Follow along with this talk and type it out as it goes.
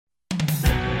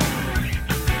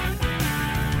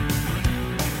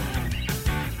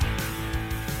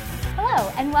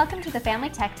and welcome to the Family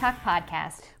Tech Talk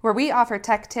podcast, where we offer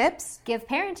tech tips, give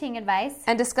parenting advice,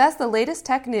 and discuss the latest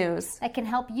tech news that can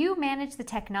help you manage the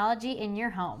technology in your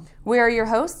home. We are your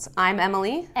hosts. I'm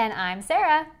Emily. And I'm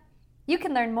Sarah. You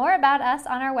can learn more about us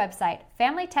on our website,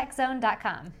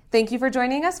 FamilyTechZone.com. Thank you for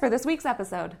joining us for this week's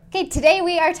episode. Okay, today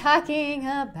we are talking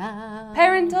about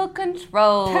parental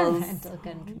controls.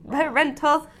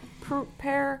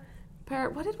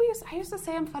 What did we use? I used to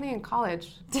say I'm funny in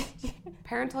college.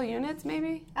 Parental units,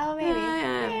 maybe? Oh, maybe.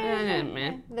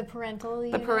 Yeah. The parental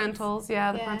units. The parentals, the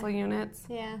parental units.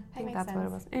 Yeah, I think that's what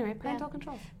it was. Anyway, parental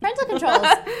controls. Parental controls.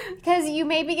 Because you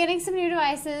may be getting some new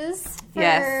devices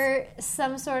for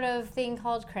some sort of thing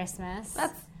called Christmas.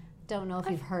 Don't know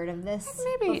if you've heard of this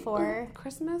before.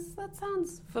 Christmas? That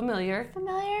sounds familiar.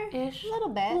 Familiar-ish? A little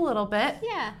bit. A little bit.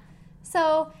 Yeah.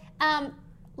 So,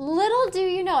 little do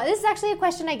you know, this is actually a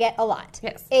question I get a lot.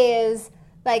 Yes. Is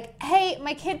like, hey,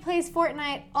 my kid plays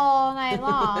Fortnite all night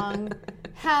long.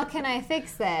 How can I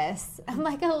fix this? I'm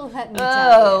like, let me tell you.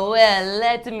 Oh, well,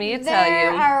 let me tell you.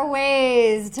 There are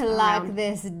ways to lock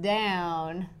this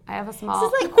down. I have a small...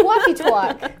 This is like Coffee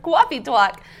Twalk. Coffee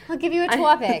Twalk. I'll give you a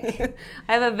topic.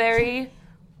 I have a very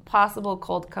possible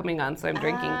cold coming on, so I'm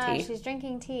drinking tea. She's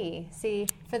drinking tea. See,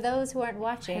 for those who aren't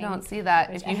watching. I don't see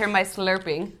that. If you hear my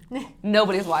slurping,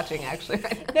 nobody's watching, actually.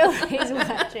 Nobody's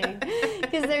watching.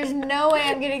 Because there's no way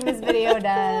I'm getting this video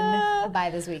done by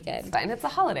this weekend. It's fine. It's the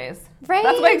holidays. Right?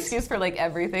 That's my excuse for, like,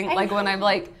 everything. Like, when I'm,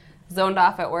 like, zoned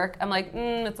off at work, I'm like,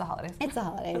 it's the holidays. It's the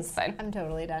holidays. It's fine. I'm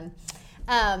totally done.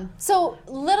 So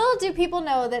little do people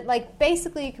know that, like,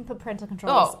 basically you can put parental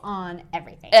controls on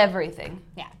everything. Everything.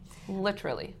 Yeah.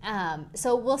 Literally.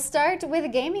 So we'll start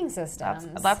with gaming systems.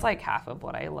 That's like half of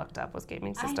what I looked up was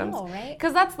gaming systems. I know, right?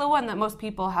 Because that's the one that most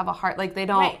people have a hard, like, they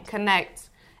don't connect.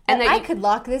 And I could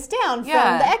lock this down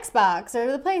from the Xbox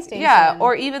or the PlayStation. Yeah,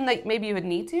 or even, like, maybe you would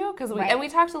need to. And we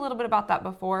talked a little bit about that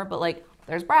before, but, like,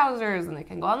 there's browsers and they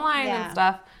can go online and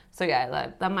stuff. So,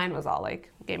 yeah, that mine was all,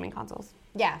 like, gaming consoles.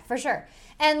 Yeah, for sure.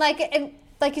 And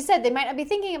like you said, they might not be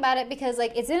thinking about it because,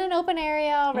 like, it's in an open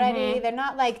area already. Mm-hmm. They're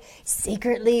not, like,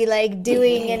 secretly, like,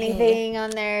 doing anything on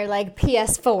their, like,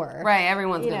 PS4. Right,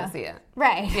 everyone's going to see it.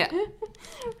 Right. Yeah.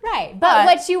 Right. But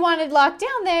what you wanted locked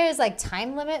down there is, like,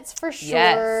 time limits for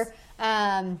sure.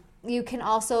 Yes. You can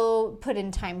also put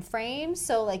in time frames.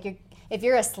 So, like, if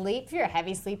you're asleep, if you're a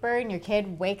heavy sleeper and your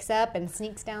kid wakes up and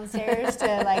sneaks downstairs to,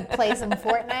 like, play some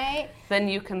Fortnite. Then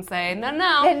you can say, no.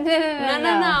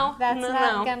 That's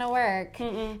not going to work.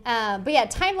 But, yeah,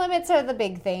 time limits are the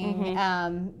big thing.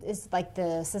 Mm-hmm. It's like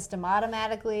the system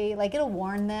automatically, like, it'll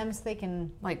warn them so they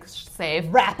can, like,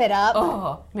 save. Wrap it up.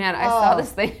 Oh, man, I saw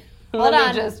this thing. Hold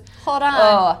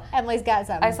on. Emily's got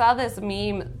something. I saw this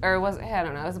meme, or I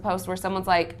don't know, it was a post where someone's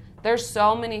like, there's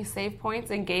so many save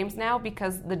points in games now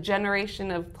because the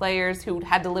generation of players who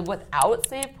had to live without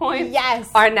save points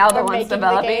are now the ones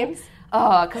developing.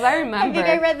 Because I remember. I think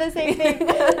I read the same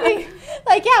thing.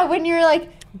 Like, when you're like,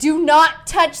 do not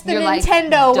touch the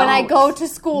Nintendo when I go to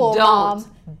school,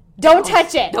 Mom. Don't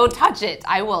touch it. Don't touch it.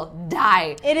 I will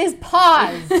die. It is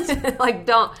paused. Like,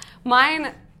 don't.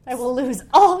 Mine. I will lose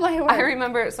all my work. I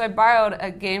remember, so I borrowed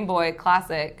a Game Boy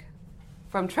Classic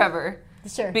from Trevor.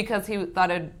 Sure. Because he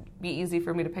thought it'd be easy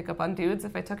for me to pick up on dudes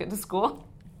if I took it to school.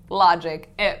 Logic.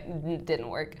 It didn't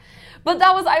work. But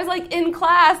I was like in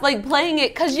class, like playing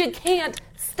it because you can't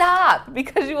stop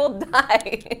because you will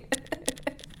die.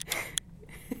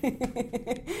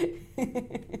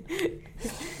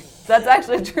 That's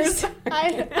actually a true story.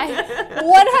 I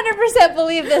 100%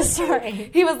 believe this story.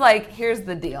 He was like, here's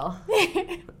the deal.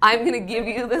 I'm going to give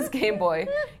you this Game Boy.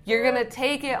 You're going to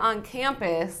take it on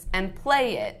campus and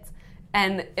play it,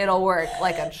 and it'll work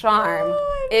like a charm.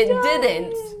 It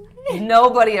didn't.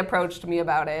 Nobody approached me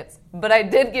about it, but I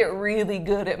did get really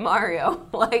good at Mario.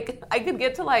 Like, I could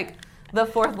get to, like, the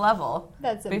 4th level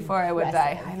before I would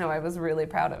die. I know, I was really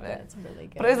proud of it. That's really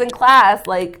good. But I was in class,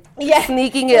 like,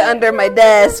 sneaking it under my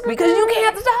desk because you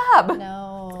can't stop.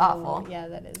 No. It's awful. Yeah,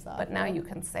 that is awful. But now you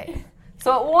can save.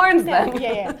 So it warns them. So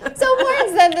it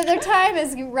warns them that their time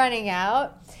is running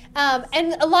out.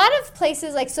 And a lot of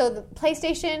places, like, so the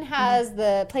PlayStation has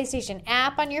the PlayStation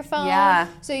app on your phone. Yeah.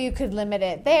 So you could limit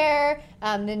it there.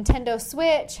 Nintendo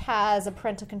Switch has a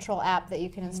parental control app that you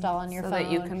can install on your phone. So that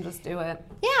you can just do it.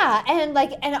 Yeah, and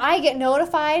I get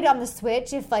notified on the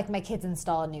Switch if, like, my kids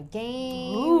install a new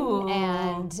game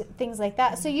and things like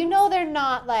that. So you know they're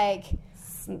not, like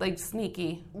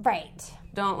sneaky. Right.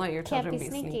 Don't let your children be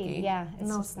sneaky. Yeah, it's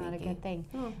just sneaky. not a good thing.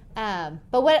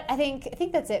 But what I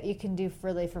think that's it you can do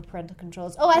for parental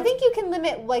controls. Oh, I think you can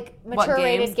limit, like, mature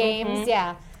rated games.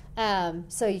 Yeah.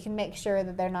 So you can make sure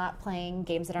that they're not playing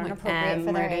games that aren't appropriate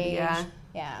for their age.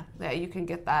 Yeah. Yeah, you can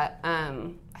get that.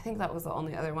 I think that was the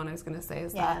only other one I was going to say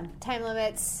is that. Time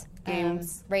limits,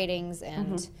 games, ratings,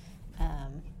 and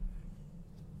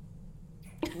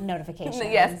notifications.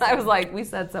 Yes, I was like, we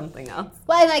said something else.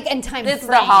 Well, and time It's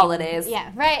frame. the holidays.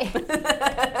 Yeah, right.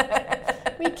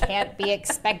 We can't be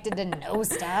expected to know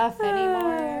stuff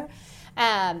anymore.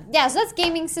 So that's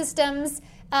gaming systems.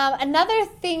 Another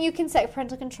thing you can set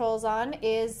parental controls on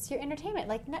is your entertainment,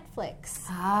 like Netflix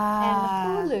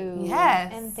and Hulu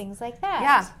and things like that.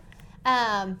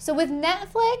 Yeah. So with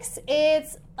Netflix,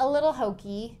 it's a little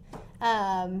hokey.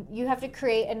 You have to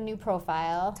create a new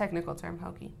profile. Technical term,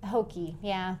 hokey. Hokey,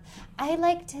 yeah. I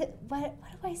like to, what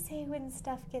do I say when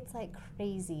stuff gets like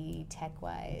crazy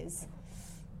tech-wise?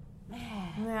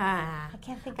 I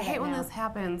can't think of it I hate when now. this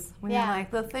happens. When you're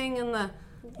like, the thing and the...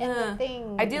 the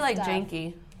thing I do like stuff.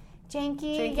 janky.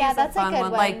 Janky, Janky's that's a fun good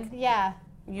one. one. Like, yeah.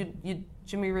 You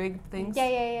Jimmy Rig things.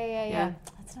 Yeah.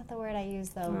 That's not the word I use,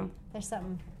 though. No. There's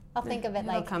something. I'll think of it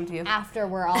It'll come to you. after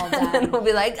we're all done. And we'll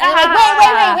be like,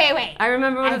 wait. I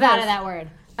remember what I it thought is. of that word.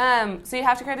 So you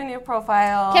have to create a new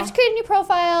profile. You have to create a new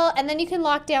profile, and then you can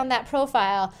lock down that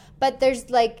profile. But there's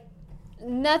like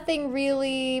nothing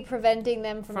really preventing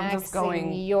them from just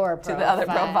going your to profile. the other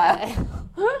profile.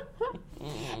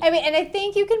 I mean, and I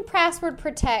think you can password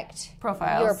protect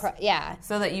profiles. Yeah.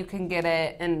 So that you can get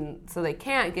it, and so they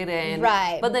can't get in.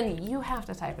 Right. But then you have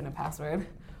to type in a password.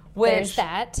 Which, there's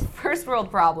that. First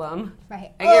world problem.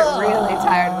 Right. I get really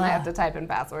tired when I have to type in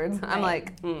passwords. I'm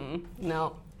like,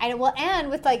 no. And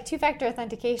with like two-factor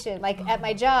authentication, like at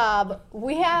my job,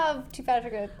 we have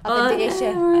two-factor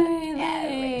authentication.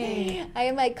 I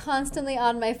am like constantly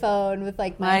on my phone with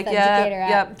like my authenticator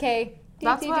app. Okay.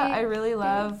 That's what I really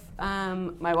love.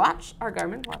 My watch, our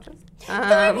Garmin watches.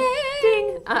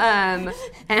 Ding.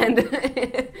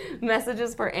 And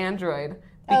messages for Android.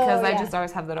 Because I just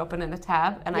always have that open in a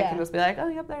tab, and I can just be like, oh,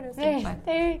 yep, there it is.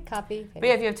 There, copy. But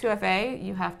yeah, if you have 2FA,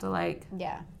 you have to like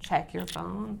check your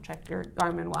phone, check your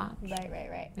Garmin watch.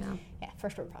 Right. Yeah,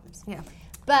 first world problems. Yeah.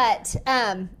 But,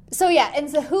 and so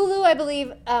Hulu, I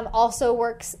believe, also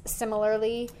works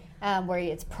similarly, where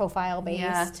it's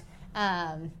profile-based.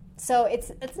 Yeah. So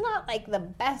it's not like the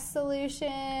best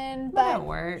solution, but it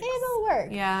works. It'll work.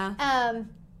 Yeah.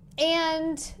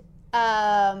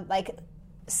 Like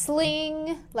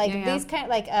Sling, like these kind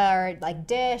of or like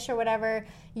Dish or whatever,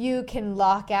 you can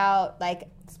lock out like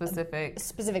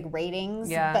specific ratings.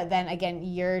 Yeah. But then again,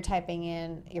 you're typing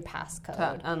in your passcode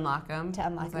to unlock them.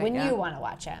 When you want to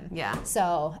watch them. Yeah.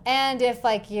 So, and if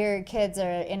like your kids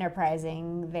are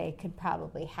enterprising, they could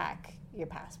probably hack your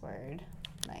password.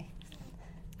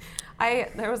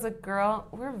 There was a girl,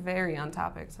 we're very on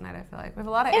topic tonight, I feel like. We have a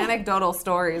lot of anecdotal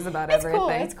stories about everything.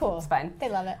 It's cool. It's fine. They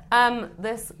love it.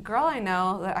 This girl I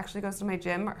know that actually goes to my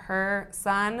gym, her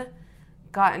son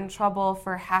got in trouble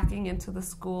for hacking into the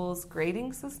school's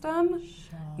grading system.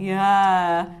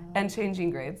 Yeah. And changing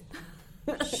grades.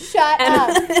 Shut up.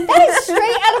 That is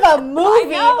straight out of a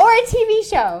movie or a TV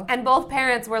show. And both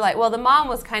parents were like, well, the mom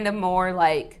was kind of more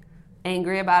like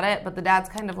angry about it, but the dad's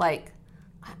kind of like,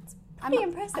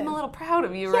 impressive. I'm a little proud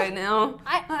of you right now.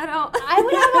 I would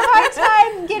have a hard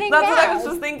time getting That's mad. what I was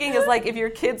just thinking is like, if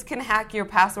your kids can hack your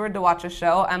password to watch a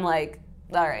show, I'm like,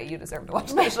 all right, you deserve to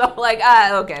watch that show. Like,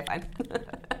 okay, fine.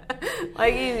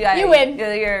 Like you win.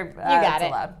 You got it.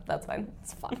 Allowed. That's fine.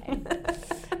 It's fine.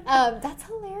 That's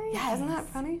hilarious. Yeah, isn't that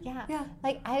funny? Yeah.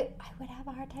 Like I would have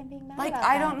a hard time being mad. Like about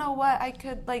I that. don't know what I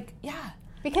could like. Yeah.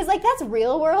 Because, like, that's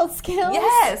real world skills.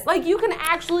 Yes. Like, you can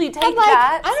actually take I'm like,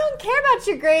 that. I don't care about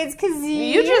your grades because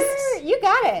you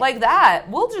got it. Like that.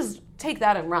 We'll just take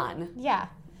that and run. Yeah.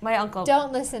 My uncle.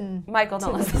 Don't listen. Michael,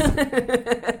 don't listen.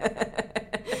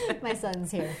 My son's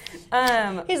here.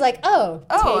 He's like,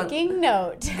 taking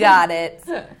note. Got it.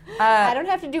 I don't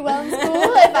have to do well in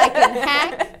school if I can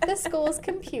hack the school's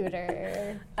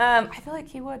computer. I feel like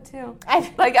he would too.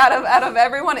 Like out of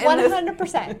everyone in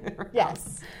 100%.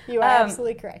 Yes, you are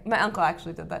absolutely correct. My uncle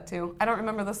actually did that too. I don't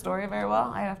remember the story very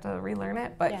well. I have to relearn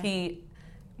it. But he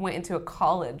went into a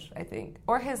college, I think,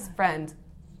 or his friend.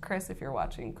 Chris, if you're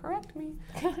watching, correct me.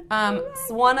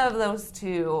 One of those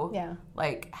two,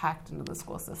 like hacked into the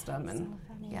school system and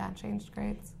changed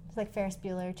grades. It's like Ferris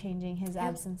Bueller changing his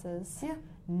absences. Yeah,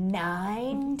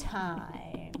 9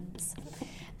 times.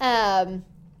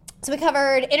 So we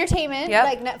covered entertainment,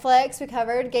 like Netflix. We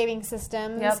covered gaming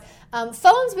systems.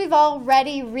 Phones we've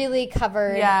already really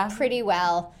covered pretty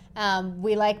well.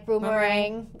 We like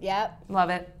Boomerang. Yep. Love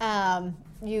it.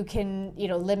 You can,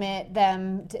 limit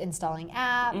them to installing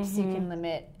apps. You can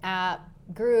limit app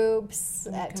groups,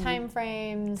 time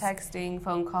frames. Texting,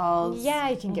 phone calls. Yeah,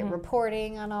 you can get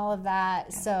reporting on all of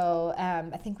that. So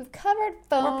I think we've covered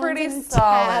phones We're pretty and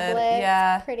solid.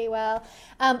 tablets pretty well.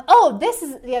 This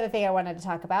is the other thing I wanted to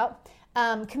talk about.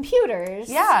 Computers.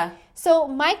 Yeah. So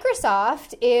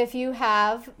Microsoft, if you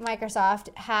have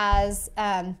Microsoft, has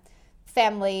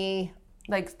family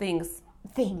Like things.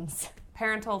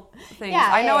 Parental things. Yeah,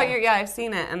 I know what yeah. you're, I've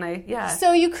seen it and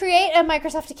So you create a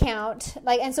Microsoft account,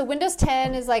 and so Windows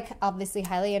 10 is obviously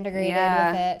highly integrated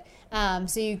with it.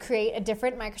 So you create a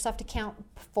different Microsoft account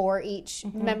for each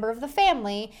member of the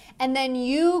family, and then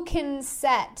you can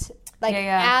set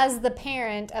as the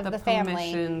parent of the family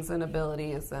permissions and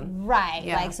abilities and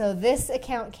right. So this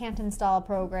account can't install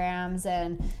programs,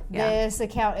 and this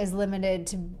account is limited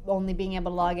to only being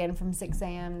able to log in from 6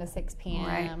 a.m. to 6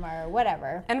 p.m. or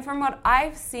whatever. And from what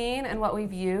I've seen and what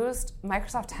we've used,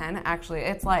 Microsoft 10 actually,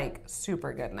 it's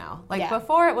super good now.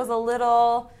 Before it was a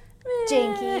little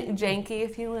janky,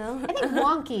 if you will. I think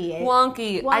wonky.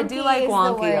 Wonky. I do like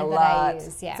wonky a lot.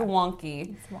 It's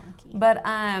wonky. But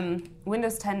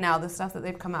Windows 10 now, the stuff that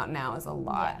they've come out now is a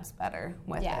lot better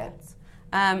with it.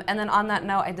 And then on that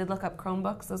note, I did look up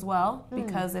Chromebooks as well,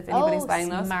 because if anybody's buying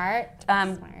those, smart.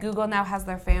 Google now has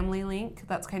their family link.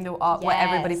 That's kind of what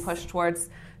everybody pushed towards.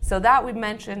 So that we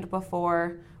mentioned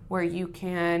before, where you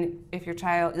can, if your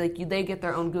child, they get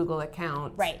their own Google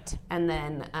account. Right. And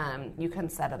then you can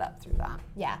set it up through that.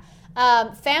 Yeah.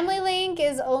 Family Link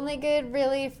is only good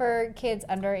really for kids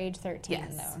under age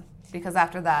 13, though. Because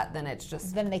after that, then it's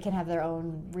just... Then they can have their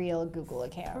own real Google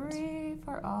account. Free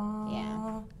for all.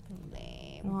 Yeah.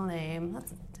 Lame.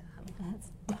 That's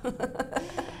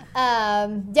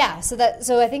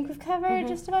So I think we've covered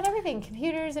just about everything.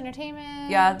 Computers,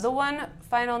 entertainment. Yeah, the one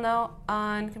final note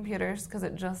on computers, because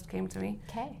it just came to me.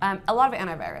 Okay. A lot of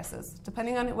antiviruses,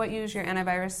 depending on what you use your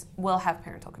antivirus, will have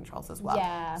parental controls as well.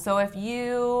 Yeah. So if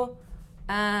you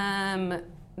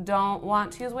don't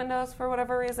want to use Windows for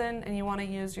whatever reason and you want to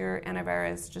use your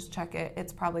antivirus, just check it.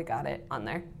 It's probably got it on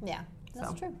there. Yeah,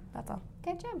 that's true. That's all.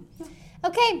 Good job.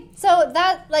 Okay, so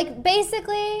that,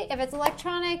 basically, if it's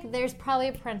electronic, there's probably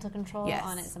a parental control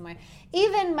on it somewhere.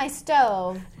 Even my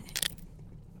stove,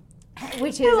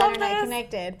 which is internet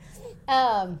connected,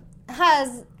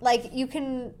 has, you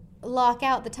can lock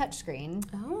out the touchscreen.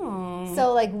 Oh.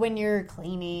 So, when you're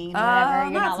cleaning and whatever,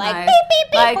 you're not nice. beep,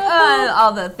 beep, beep, boop, boop.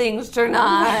 All the things turn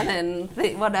on and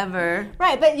whatever.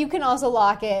 Right, but you can also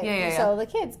lock it so the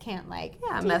kids can't,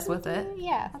 mess with it.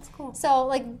 Yeah. That's cool.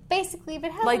 So, basically, if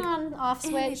it has an on-off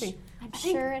switch, I'm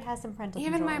sure it has some parental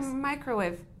Even controls. my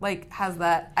microwave, has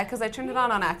that. Because I turned it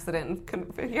on accident and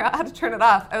couldn't figure out how to turn it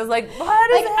off. I was like,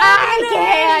 what is happening?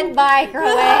 I can't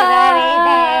microwave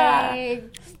anything.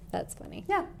 That's funny.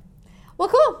 Yeah. Well,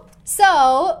 cool.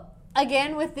 So,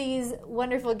 again, with these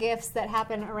wonderful gifts that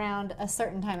happen around a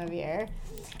certain time of year,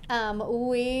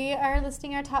 we are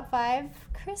listing our top 5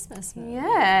 Christmas movies.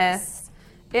 Yes.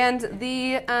 And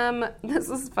this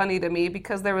is funny to me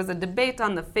because there was a debate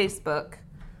on the Facebook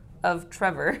of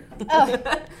Trevor.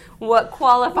 What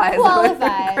qualifies as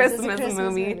a Christmas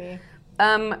movie.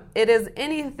 It is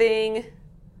anything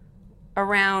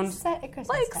around set at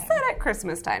Christmas time. Set at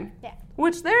Christmas time. Yeah.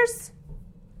 Which there's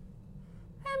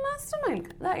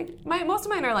most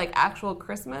of mine are actual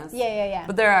Christmas. Yeah.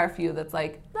 But there are a few that's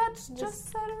just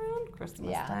set around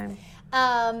Christmas time.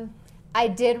 I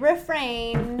did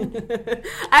refrain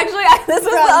Actually, this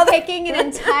was from picking an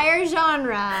entire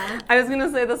genre. I was going to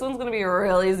say this one's going to be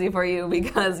real easy for you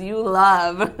because you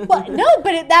love. Well, no,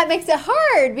 but that makes it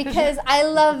hard because I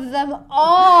love them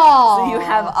all. So you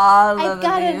have all of them. I've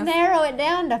got to narrow it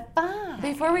down to 5.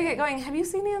 Before we get going, have you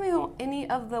seen any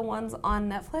of the ones on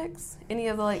Netflix? Any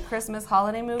of the Christmas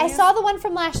holiday movies? I saw the one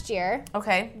from last year.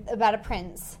 Okay. About a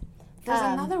prince. There's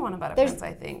another one about a prince,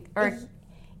 I think.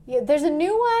 Yeah, there's a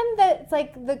new one that's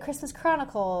the Christmas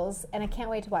Chronicles, and I can't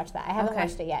wait to watch that. I haven't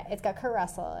watched it yet. It's got Kurt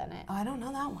Russell in it. Oh, I don't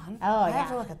know that one. Oh, I have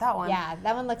to look at that one. Yeah,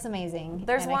 that one looks amazing.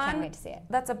 There's and one I can't wait to see it.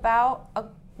 That's about a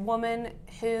woman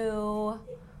who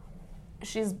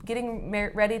she's getting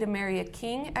ready to marry a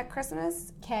king at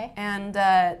Christmas. Okay. And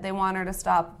they want her to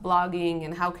stop blogging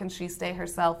and how can she stay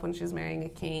herself when she's marrying a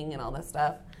king and all this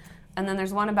stuff. And then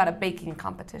there's one about a baking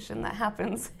competition that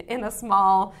happens in a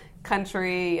small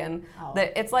country, and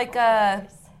it's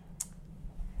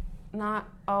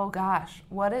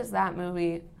what is that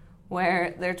movie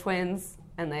where they're twins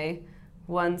and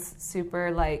one's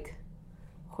super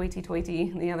hoity-toity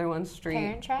and the other one's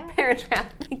street. Parent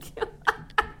Trap. Thank you.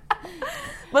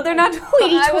 But they're not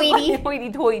hoity-toity.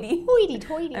 Hoity-toity.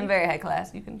 Hoity-toity. I'm very high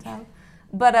class, you can tell.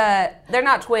 But they're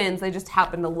not twins. They just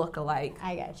happen to look alike.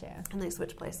 I gotcha. And they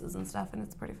switch places and stuff, and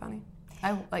it's pretty funny.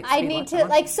 I like. I speed need watch to that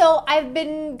one. so I've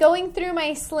been going through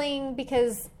my Sling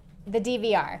because the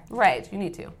DVR. Right, you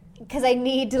need to. Because I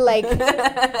need to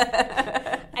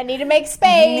I need to make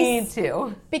space. Need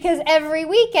to. Because every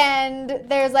weekend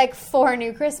there's like 4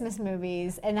 new Christmas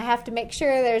movies, and I have to make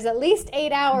sure there's at least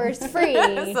 8 hours free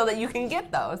So that you can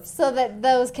get those. so that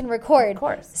those can record. Of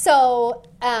course. So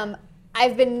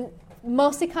I've been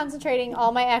mostly concentrating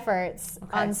all my efforts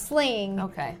on Sling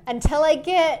until I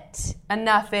get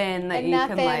enough in that you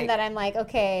can like that I'm like,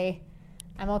 okay,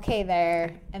 I'm okay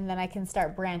there, and then I can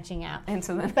start branching out.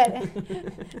 into the. But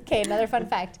okay, another fun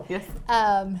fact. Yes.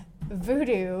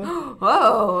 Voodoo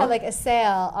Whoa. had like a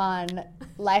sale on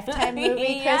Lifetime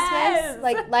movie Yes. Christmas,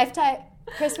 like Lifetime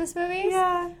Christmas movies.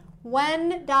 Yeah.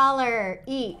 $1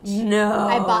 each. No.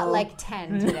 I bought like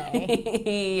 10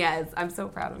 today. Yes, I'm so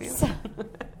proud of you.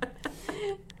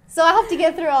 So I'll have to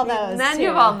get through all those. And then too.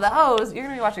 you have all those. You're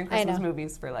gonna be watching I Christmas know.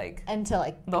 movies for like Until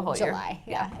like the whole year. July.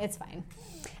 Yeah. Yeah, it's fine.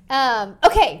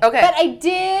 Okay. But I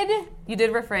did. You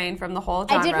did refrain from the whole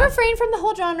genre. I did refrain from the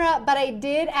whole genre, but I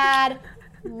did add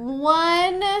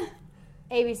one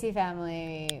ABC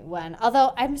Family one.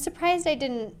 Although I'm surprised I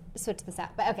didn't switch this out.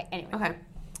 But okay, anyway. Okay.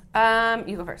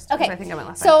 You go first. Okay. I think I went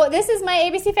last So this is my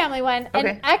ABC Family one. Okay.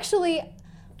 And actually,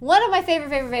 one of my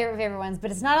favorite ones,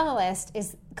 but it's not on the list,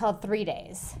 is called 3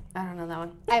 Days. I don't know that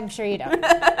one. I'm sure you don't.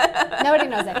 Nobody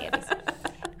knows any of these.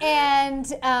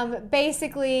 And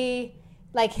basically,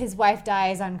 like his wife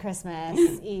dies on Christmas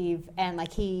Eve, and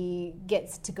like he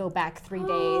gets to go back 3 days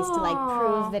to like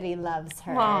prove that he loves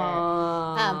her.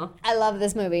 I love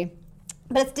this movie,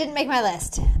 but it didn't make my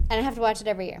list, and I have to watch it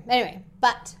every year. Anyway,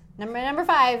 but number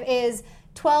 5 is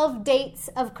 12 Dates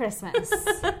of Christmas.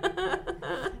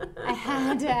 I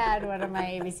had to add one of my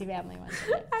ABC Family ones.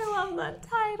 I love that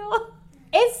title.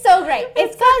 It's so great.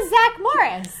 It's got Zach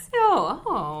Morris.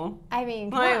 Oh. I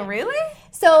mean, come Wait, on. really?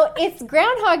 So it's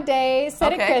Groundhog Day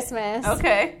set Okay. at Christmas.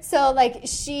 Okay. So like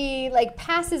she like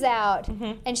passes out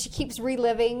and she keeps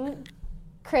reliving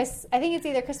I think it's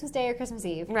either Christmas Day or Christmas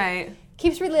Eve. Right.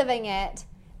 Keeps reliving it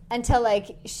until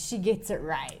like she gets it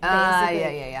right.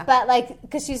 Basically. Yeah. But like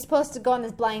because she's supposed to go on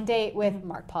this blind date with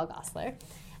Mark Paul Gosselaar.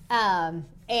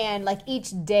 And like each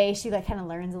day she like kind of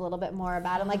learns a little bit more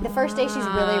about him. Like the first day she's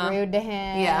really rude to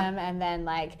him, and then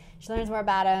like she learns more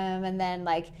about him, and then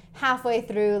like halfway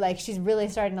through like she's really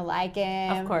starting to like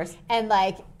him. Of course. And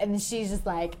she's just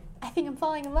like, I think I'm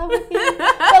falling in love with you.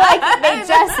 But like they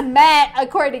just met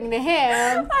according to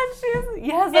him.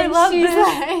 Yes, I And love she's this.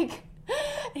 like,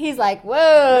 he's like, whoa,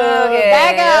 Okay.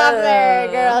 back off there,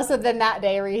 girl. So then that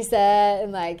day reset,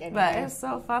 and like, anyway. That is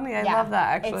so funny. I Yeah, love that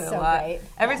actually it's a so lot. great.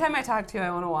 Every time I talk to you, I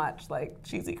want to watch like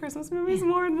cheesy Christmas movies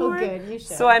more and more. Oh, good, you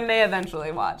should. So I may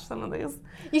eventually watch some of these.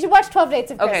 You should watch 12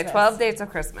 Dates of Christmas. Okay, 12 Dates of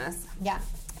Christmas. Yeah.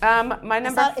 My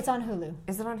number. It's on Hulu.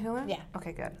 Is it on Hulu? Yeah.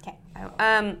 Okay, good. Okay.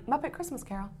 Muppet Christmas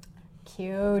Carol.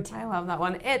 Cute. I love that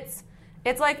one.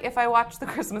 It's like if I watch the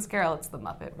Christmas Carol, it's the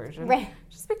Muppet version. Right.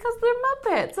 Just because they're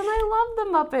Muppets, and I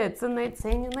love the Muppets, and they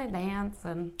sing and they dance,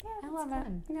 and I love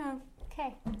fun. it. Yeah.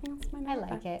 Okay. That's my I number.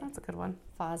 like it. That's a good one.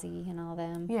 Fozzie and all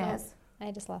them. Yes. Oh,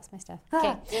 I just lost my stuff.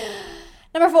 Okay.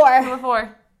 Number 4. Number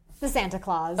 4. The Santa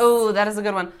Claus. Oh, that is a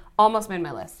good one. Almost made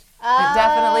my list. It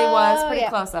definitely was pretty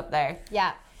close up there.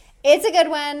 Yeah. It's a good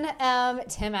one.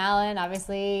 Tim Allen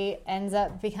obviously ends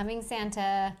up becoming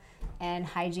Santa, and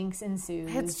hijinks ensues.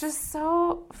 It's just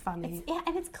so funny.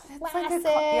 And it's classic. It's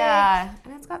like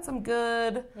and it's got some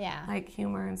good Yeah.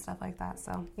 humor and stuff like that.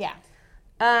 So Yeah.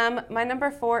 my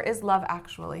number 4 is Love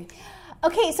Actually.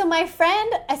 Okay, so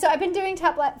I've been doing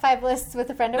top 5 lists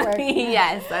with a friend at work.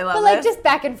 Yes, I love But like this. just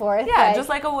back and forth. Yeah, like, just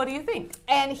like what do you think?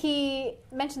 and he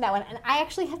mentioned that one, and I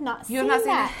actually have not seen You have not seen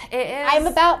that. it? It is. I'm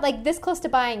about like this close to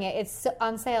buying it. It's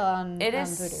on sale on It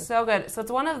is Vudu. so good. So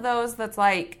it's one of those that's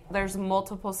like there's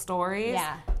multiple stories,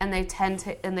 Yeah. and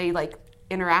they like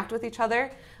interact with each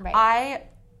other. Right. I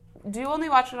do only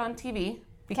watch it on TV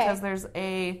because Okay. there's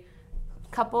a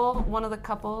couple. One of the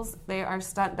couples, they are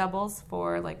stunt doubles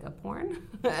for like a porn,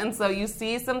 and so you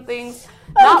see some things,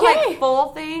 not Okay. like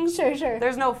full things. Sure.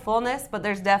 There's no fullness, but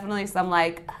there's definitely some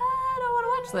like I don't want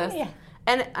to watch this. Yeah.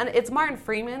 And it's Martin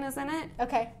Freeman is in it.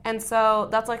 Okay. And so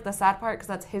that's like the sad part because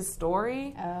that's his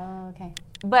story. Oh, okay.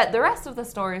 But the rest of the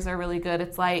stories are really good.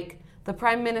 It's like the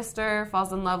prime minister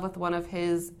falls in love with one of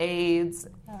his aides.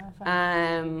 Oh,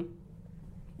 fun.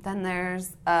 Then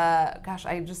there's,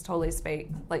 I just totally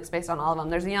spaced on all of them.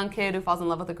 There's a young kid who falls in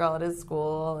love with a girl at his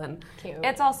school, and Cute.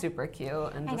 it's all super cute.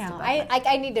 And I just know. about that.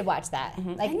 I need to watch that.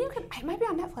 Like, And it might be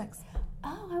on Netflix.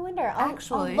 Oh, I wonder.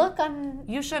 Actually, I'll look on.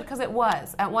 You should, because it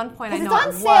was. At one point, I know it's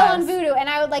on sale on Vudu, and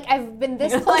I've been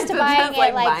this close to buying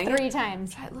it like 3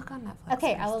 times. Try look on Netflix.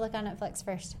 Okay, I will look on Netflix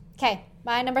first. Okay,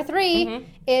 my number 3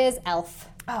 is Elf.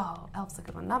 Oh, Elf's a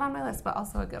good one. Not on my list, but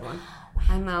also a good one.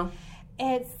 I know.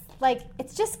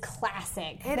 It's just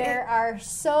classic. There are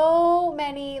so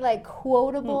many like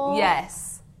quotable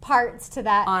parts to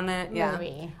that on it,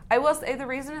 movie. I will say the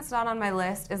reason it's not on my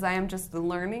list is I am just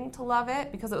learning to love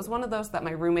it because it was one of those that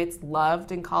my roommates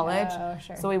loved in college. Oh,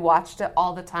 sure. So we watched it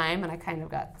all the time and I kind of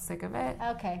got sick of it.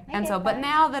 Okay. And so, but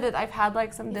now that I've had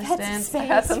like some distance, I had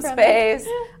had some space,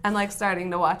 I'm like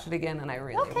starting to watch it again and I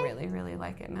really, really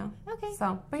like it now. Okay.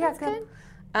 So, but yeah, it's good.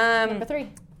 Number 3.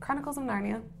 Chronicles of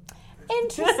Narnia.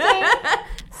 Interesting.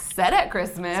 Set at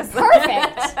Christmas.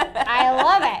 Perfect. I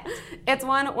love it. It's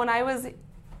one, when I was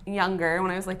younger,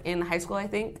 when I was like in high school, I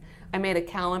think, I made a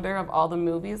calendar of all the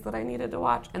movies that I needed to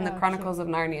watch, and the Chronicles of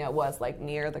Narnia was like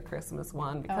near the Christmas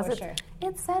one because it's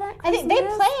set at Christmas. I think they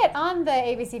play it on the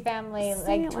ABC Family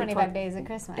like 25 Days of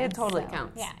Christmas. It totally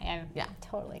counts. Yeah,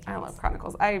 totally counts. I love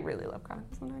Chronicles. I really love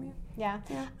Chronicles of Narnia. Yeah.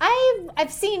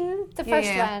 I've seen the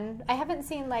first one. I haven't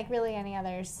seen like really any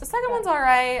others. The second one's all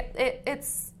right.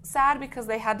 It's sad because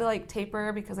they had to like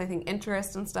taper because I think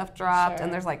interest and stuff dropped,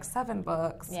 and there's like 7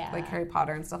 books, like Harry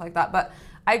Potter and stuff like that. But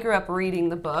I grew up reading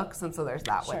the books, and so there's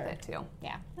that with it too.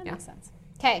 Yeah, that makes sense.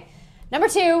 Okay, number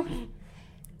 2,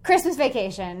 Christmas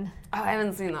Vacation. Oh, I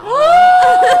haven't seen that one.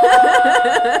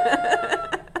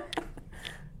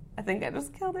 I think I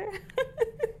just killed her.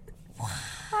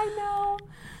 I know.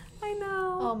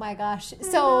 Oh my gosh.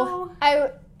 So I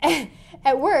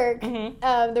at work,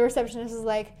 the receptionist was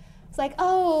like,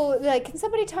 oh, like, can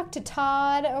somebody talk to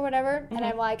Todd or whatever? And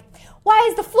I'm like, why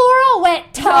is the floor all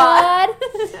wet, Todd?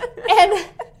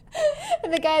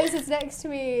 and the guy who sits next to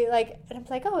me, like, and I'm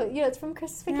like, oh, it's from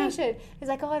Christmas Vacation. He's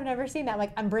like, oh, I've never seen that. I'm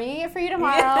like, I'm bringing it for you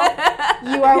tomorrow.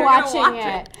 You are watching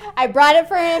it. I brought it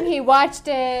for him. He watched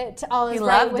it. All is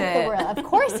right with the world. Of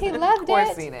course he loved it. Of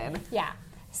course he did. Yeah.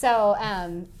 So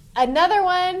another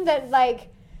one that, like,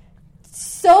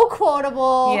 so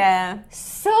quotable. Yeah.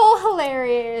 So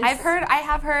hilarious. I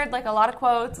have heard like a lot of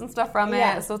quotes and stuff from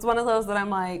it. So it's one of those that I'm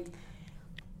like,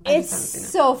 it's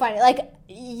so funny. Like,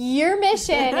 your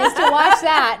mission is to watch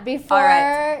that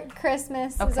before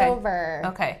Christmas is over.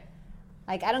 Okay.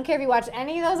 Like, I don't care if you watch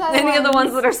any of those other ones. Any of the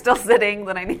ones that are still sitting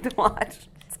that I need to watch.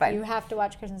 It's fine. You have to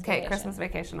watch Christmas Vacation. Okay, Christmas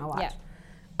Vacation I'll watch.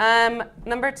 Yeah.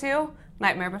 Number 2,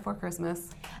 Nightmare Before Christmas.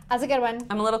 That's a good one.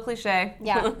 I'm a little cliche.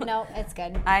 Yeah, no, it's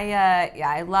good.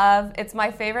 I love, it's my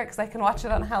favorite because I can watch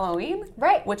it on Halloween.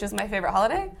 Right. Which is my favorite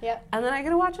holiday. Yep. And then I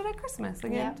get to watch it at Christmas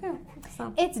again, too.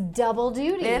 So. It's double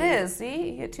duty. It is.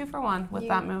 See, you get 2 for 1 with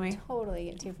that movie. Totally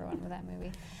get 2 for 1 with that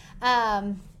movie.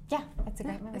 Yeah, it's a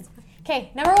great movie. Okay,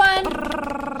 number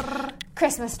 1,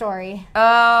 Christmas Story.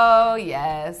 Oh,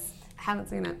 yes. Haven't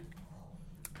seen it.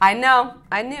 I know.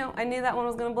 I knew that one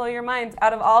was going to blow your mind.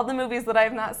 Out of all the movies that I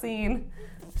have not seen,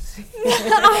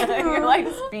 you're like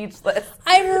speechless.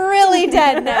 I'm really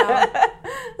dead now.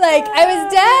 Like, I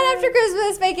was dead after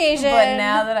Christmas Vacation. But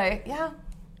now that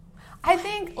I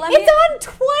think it's on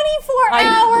 24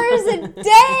 hours a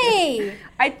day.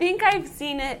 I think I've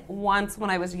seen it once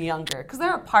when I was younger because there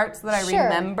are parts that I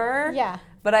remember. Yeah.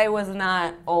 But I was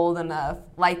not old enough.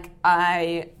 Like,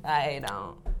 I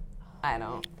don't.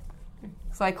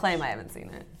 So I claim I haven't seen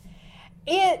it.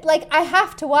 I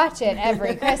have to watch it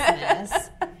every Christmas.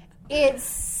 It's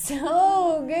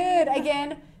so good.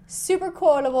 Again, super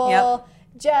quotable. Yep.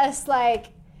 Just like,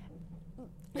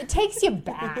 it takes you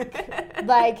back.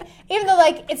 Like, even though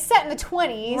like it's set in the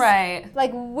 20s. Right.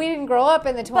 Like, we didn't grow up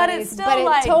in the 20s. But it's still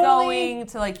like going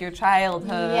to like your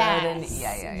childhood. Yes. And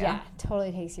Yeah,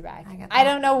 totally takes you back. I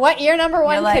don't know what your number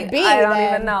 1 could be. I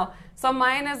don't even know. So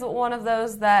mine is one of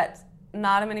those that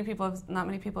not many people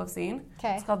have seen.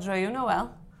 Okay. It's called Joyeux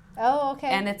Noel. Oh, okay.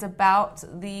 And it's about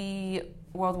the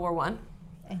World War I.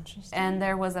 Interesting. And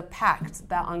there was a pact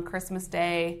that on Christmas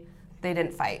Day they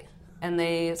didn't fight. And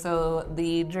so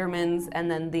the Germans and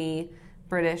then the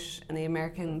British and the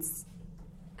Americans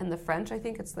and the French, I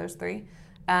think there's 3.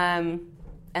 And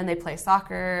they play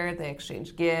soccer, they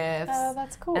exchange gifts. Oh,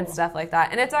 that's cool. And stuff like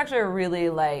that. And it's actually a really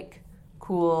like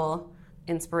cool,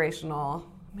 inspirational,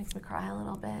 makes me cry a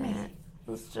little bit.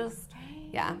 It's just,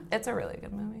 it's a really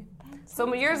good movie.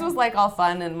 So yours was like all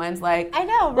fun and mine's like, I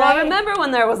know, right? Well, I remember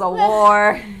when there was a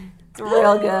war. It's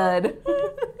real good.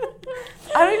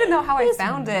 I don't even know how I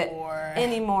found it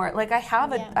anymore. Like I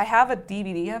have a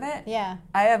DVD of it. Yeah.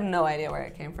 I have no idea where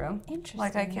it came from. Interesting.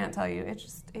 Like I can't tell you. It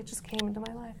just came into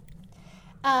my life.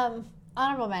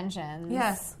 Honorable mentions.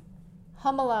 Yes.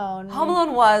 Home Alone. Home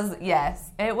Alone was,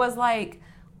 yes. It was like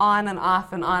on and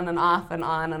off and on and off and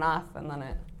on and off, and then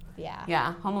it. Yeah.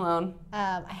 Yeah, Home Alone.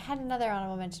 I had another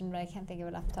honorable mention, but I can't think of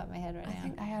it off the top of my head right now. I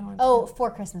think I had one. Oh,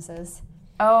 Four Christmases.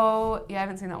 Oh, yeah, I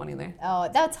haven't seen that one either. Oh,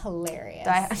 that's hilarious.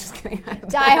 I'm just kidding.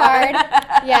 Die Hard.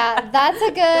 Yeah, that's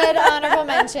a good honorable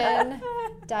mention.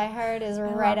 Die Hard is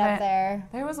right up there.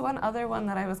 There was one other one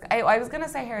that I was going to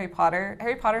say Harry Potter.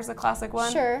 Harry Potter's a classic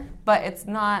one. Sure. But it's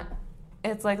not,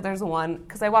 it's like there's one,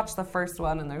 because I watched the first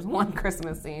one and there's one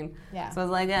Christmas scene. Yeah. So I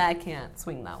was like, I can't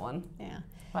swing that one. Yeah.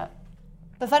 But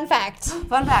fun fact.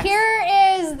 Fun fact. Here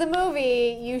is the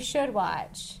movie you should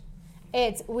watch.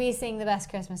 It's We Sing the Best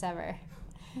Christmas Ever.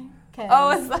 Oh,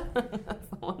 it's that's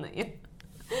the one that you...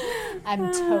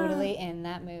 I'm totally in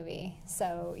that movie,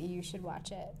 so you should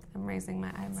watch it. I'm raising my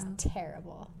eyebrows. It's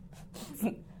terrible. It's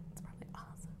probably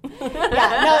awesome.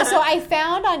 Yeah, no, so I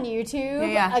found on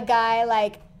YouTube Yeah. a guy,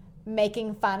 like,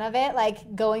 making fun of it,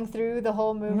 like, going through the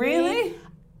whole movie. Really?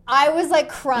 I was, like,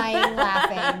 crying,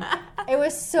 laughing. It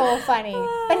was so funny.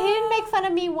 But he didn't make fun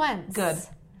of me once. Good.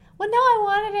 Well, no, I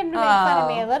wanted him to make fun of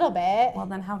me a little bit. Well,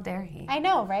 then how dare he? I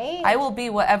know, right? I will be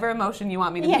whatever emotion you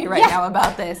want me to be Yeah. now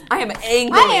about this. I am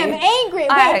angry. I am angry.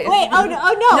 Wait. Oh,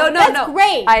 no. That's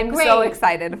great. I'm great. so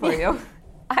excited for you.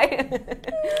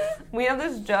 We have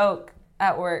this joke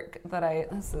at work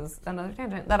this is another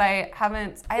tangent, that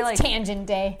It's tangent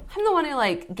day. I'm the one who,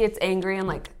 like, gets angry and,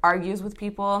 like, argues with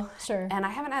people. Sure. And I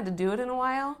haven't had to do it in a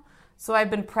while. So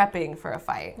I've been prepping for a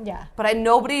fight. Yeah. But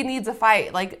nobody needs a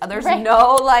fight. Like, there's Right.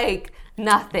 no, like,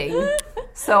 nothing.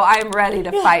 So I'm ready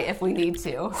to fight if we need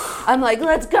to. I'm like,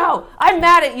 let's go. I'm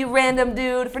mad at you, random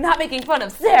dude, for not making fun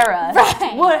of Sarah.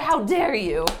 Right. How dare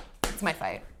you? It's my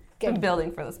fight. Good. I'm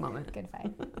building for this moment. Good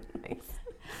fight. Thanks.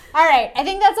 All right. I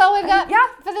think that's all we've got Yeah.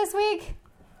 for this week.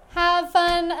 Have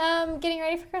fun getting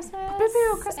ready for Christmas.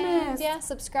 Boo-boo, Christmas. And, yeah,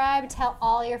 subscribe. Tell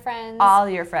all your friends. All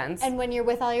your friends. And when you're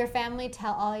with all your family,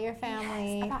 tell all your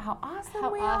family Yes, about how awesome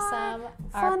how we awesome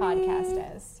are. our Funny.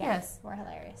 podcast is. Yeah, Yes. We're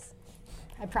hilarious.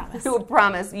 I promise. I will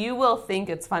promise. You will think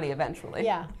it's funny eventually.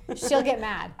 Yeah. She'll get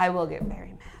mad. I will get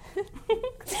very mad.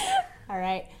 All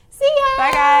right. See ya.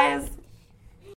 Bye, guys.